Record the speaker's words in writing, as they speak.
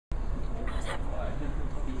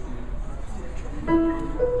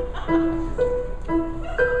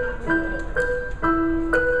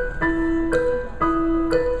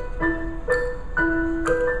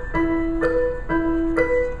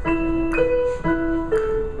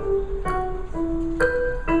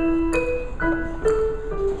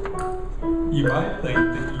You might think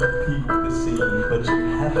that you peaked the scene, but you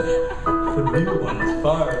haven't. The new one's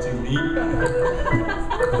far too deep.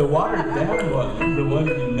 The watered down one, the one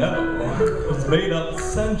you know, was made up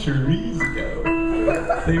centuries ago.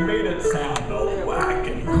 They made it sound all whack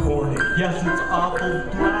and corny. Yes, it's awful,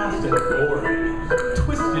 blasted gory.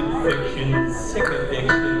 Twisted fiction, sick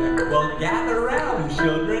addiction. Well, gather round,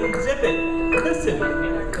 children, zip it, listen.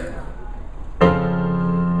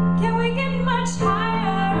 Can we get much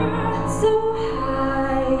higher? So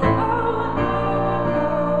high. Oh, oh,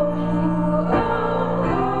 oh, oh,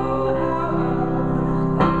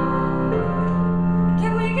 oh, oh.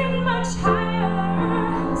 Can we get much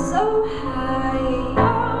higher? So high.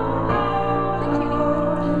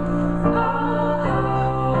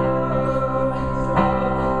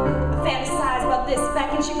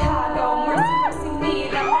 Back in Chicago, mercy me,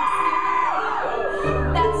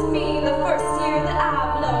 that's me, the first year that I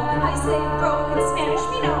blow. I say broke in Spanish,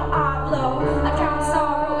 me no hablo. I drown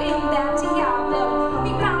sorrow in that Diablo. We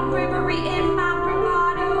found bravery in my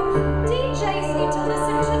bravado. DJs need to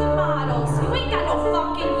listen to the models. You ain't got no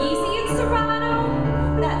fucking Yeezy in Serato.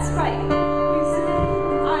 That's right. I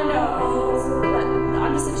know, but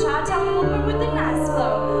I'm just a Chi-town woman with a nice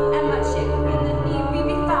flow. And my chick in the knee, BB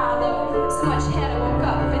follow. So much head I woke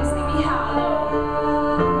up in Sleepy Hollow.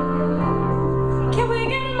 Can we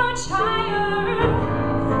get much higher?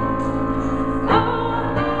 Oh,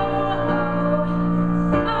 oh,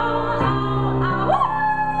 oh, oh, oh,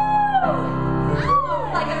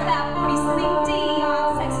 oh. Like a fat booty Celine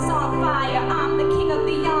Dion, sex is on fire. I'm the king of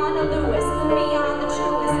Leona Lewis, beyond the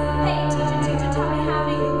truest. Hey, teacher, tell me how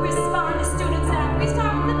do you respond to students that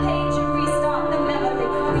restart the page and restart the memory,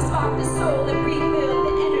 respark the soul and rebuild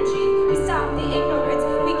the energy. Stop the ignorance,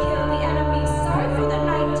 we kill the enemy. Sorry for the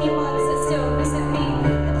 19 months that still visit me.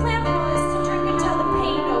 The plan was to drink until the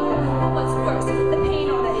pain over. But what's worse, the pain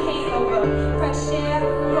or the hangover? Fresh air,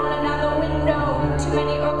 rolling out the window. Too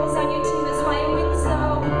many oracles on your team, that's why you win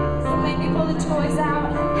so. Don't make me pull the toys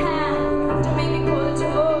out, huh? Don't make me pull the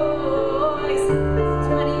toys.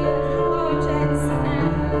 20 projects,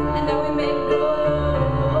 and then we make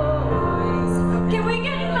noise. Can we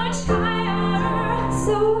get much higher?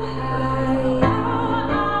 So high.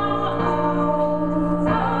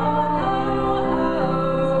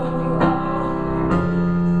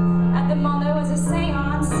 At the mall there was a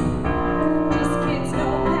seance. Just kids, no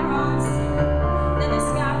parents. Then the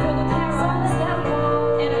sky full of parents.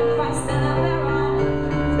 And a Christ and a Baron.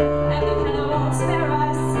 And the penner won't spare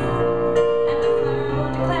us. And the flyer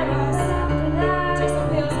won't declare us. Take some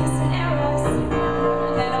pills, kiss and air us.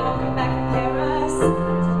 And then I won't come back and pair us.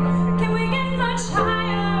 Can we get much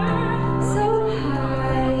higher? So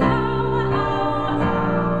high. Oh, oh,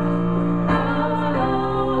 oh, oh.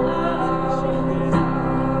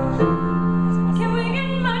 Can we get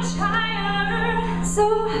much higher?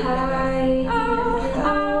 So high. Oh,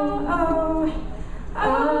 oh, oh,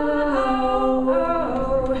 oh, oh,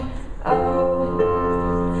 oh, oh.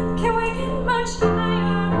 Can we get much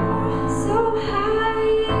higher? So high.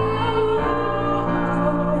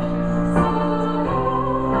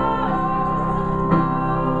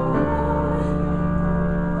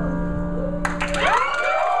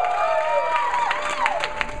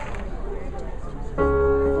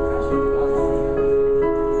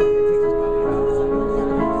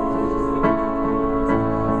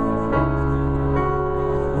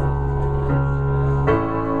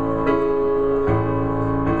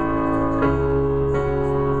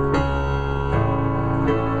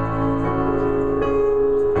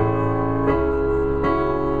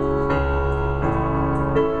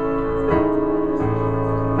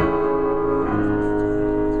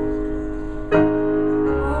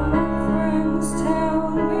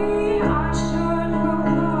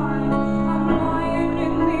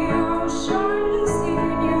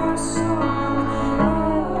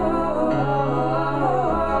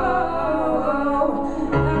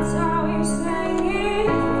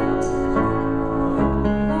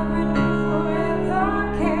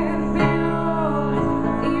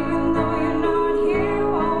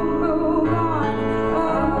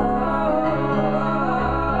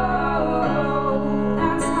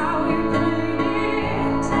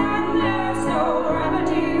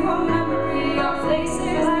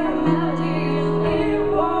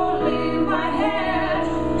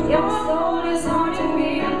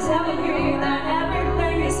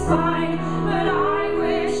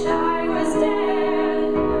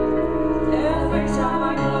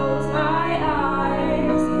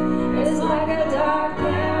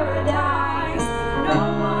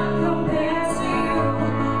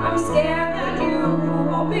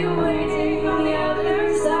 Be waiting on the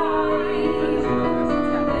other side.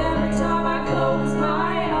 Every time I close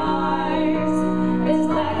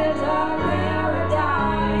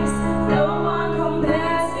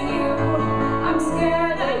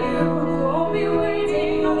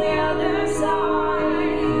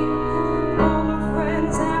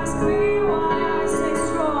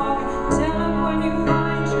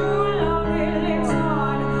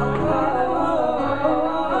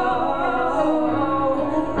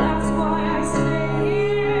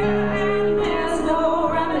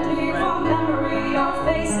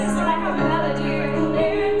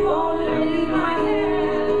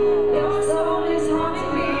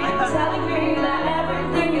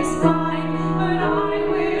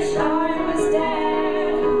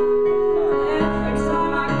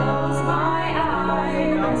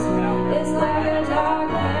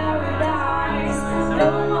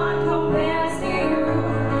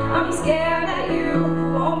I'm scared that you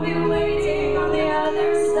won't be waiting on the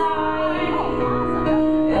other side.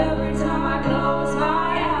 Every time I close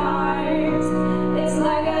my eyes, it's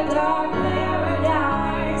like a dark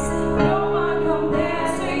paradise. No one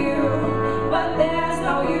compares to you, but there's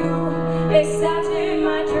no you except in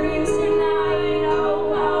my dreams tonight.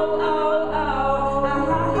 Oh, oh, oh, oh, ah,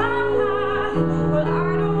 ah, ah, ah. Well,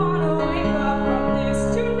 I don't wanna wake up from this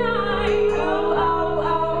tonight. Oh, oh,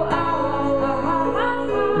 oh, oh, ah, ah, ah,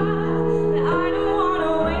 ah. I don't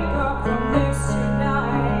wanna wake up from this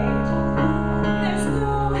tonight. There's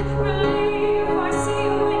no relief. I see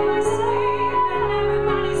you in my sleep, and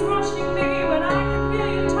everybody's rushing me, but I can feel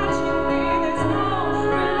you touching me. There's no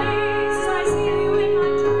release. I see you in my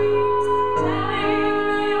dreams, telling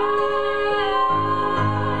me on.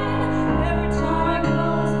 Every time I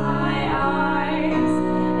close my eyes,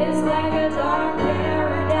 it's like a dark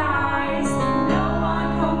paradise. No one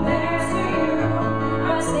compares to you.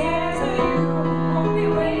 I'm scared to you. Won't be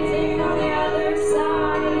waiting on the other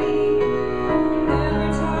side.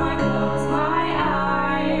 Every time I close my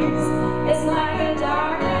eyes, it's like a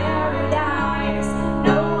dark paradise.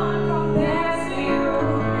 No one compares to you,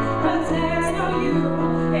 but there's no you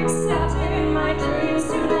except in my dreams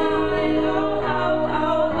tonight. Oh, oh,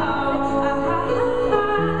 oh, oh, ah, ah, ah,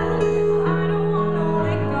 ah. I don't wanna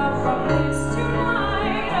wake up from this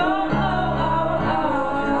tonight. Oh, oh, oh, oh,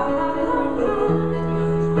 ah, ah, ah, ah.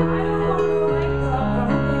 I don't wanna wake up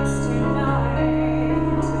from this tonight.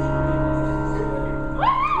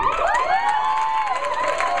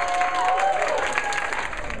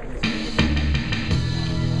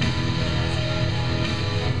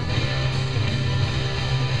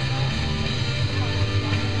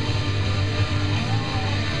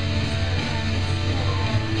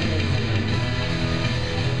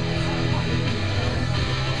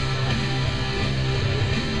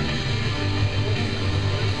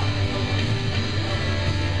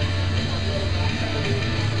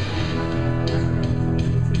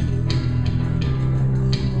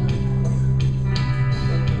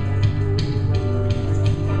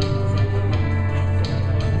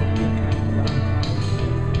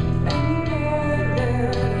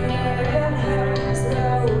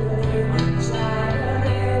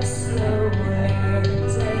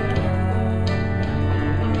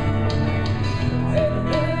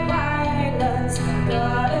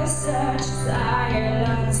 Such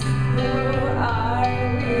silence.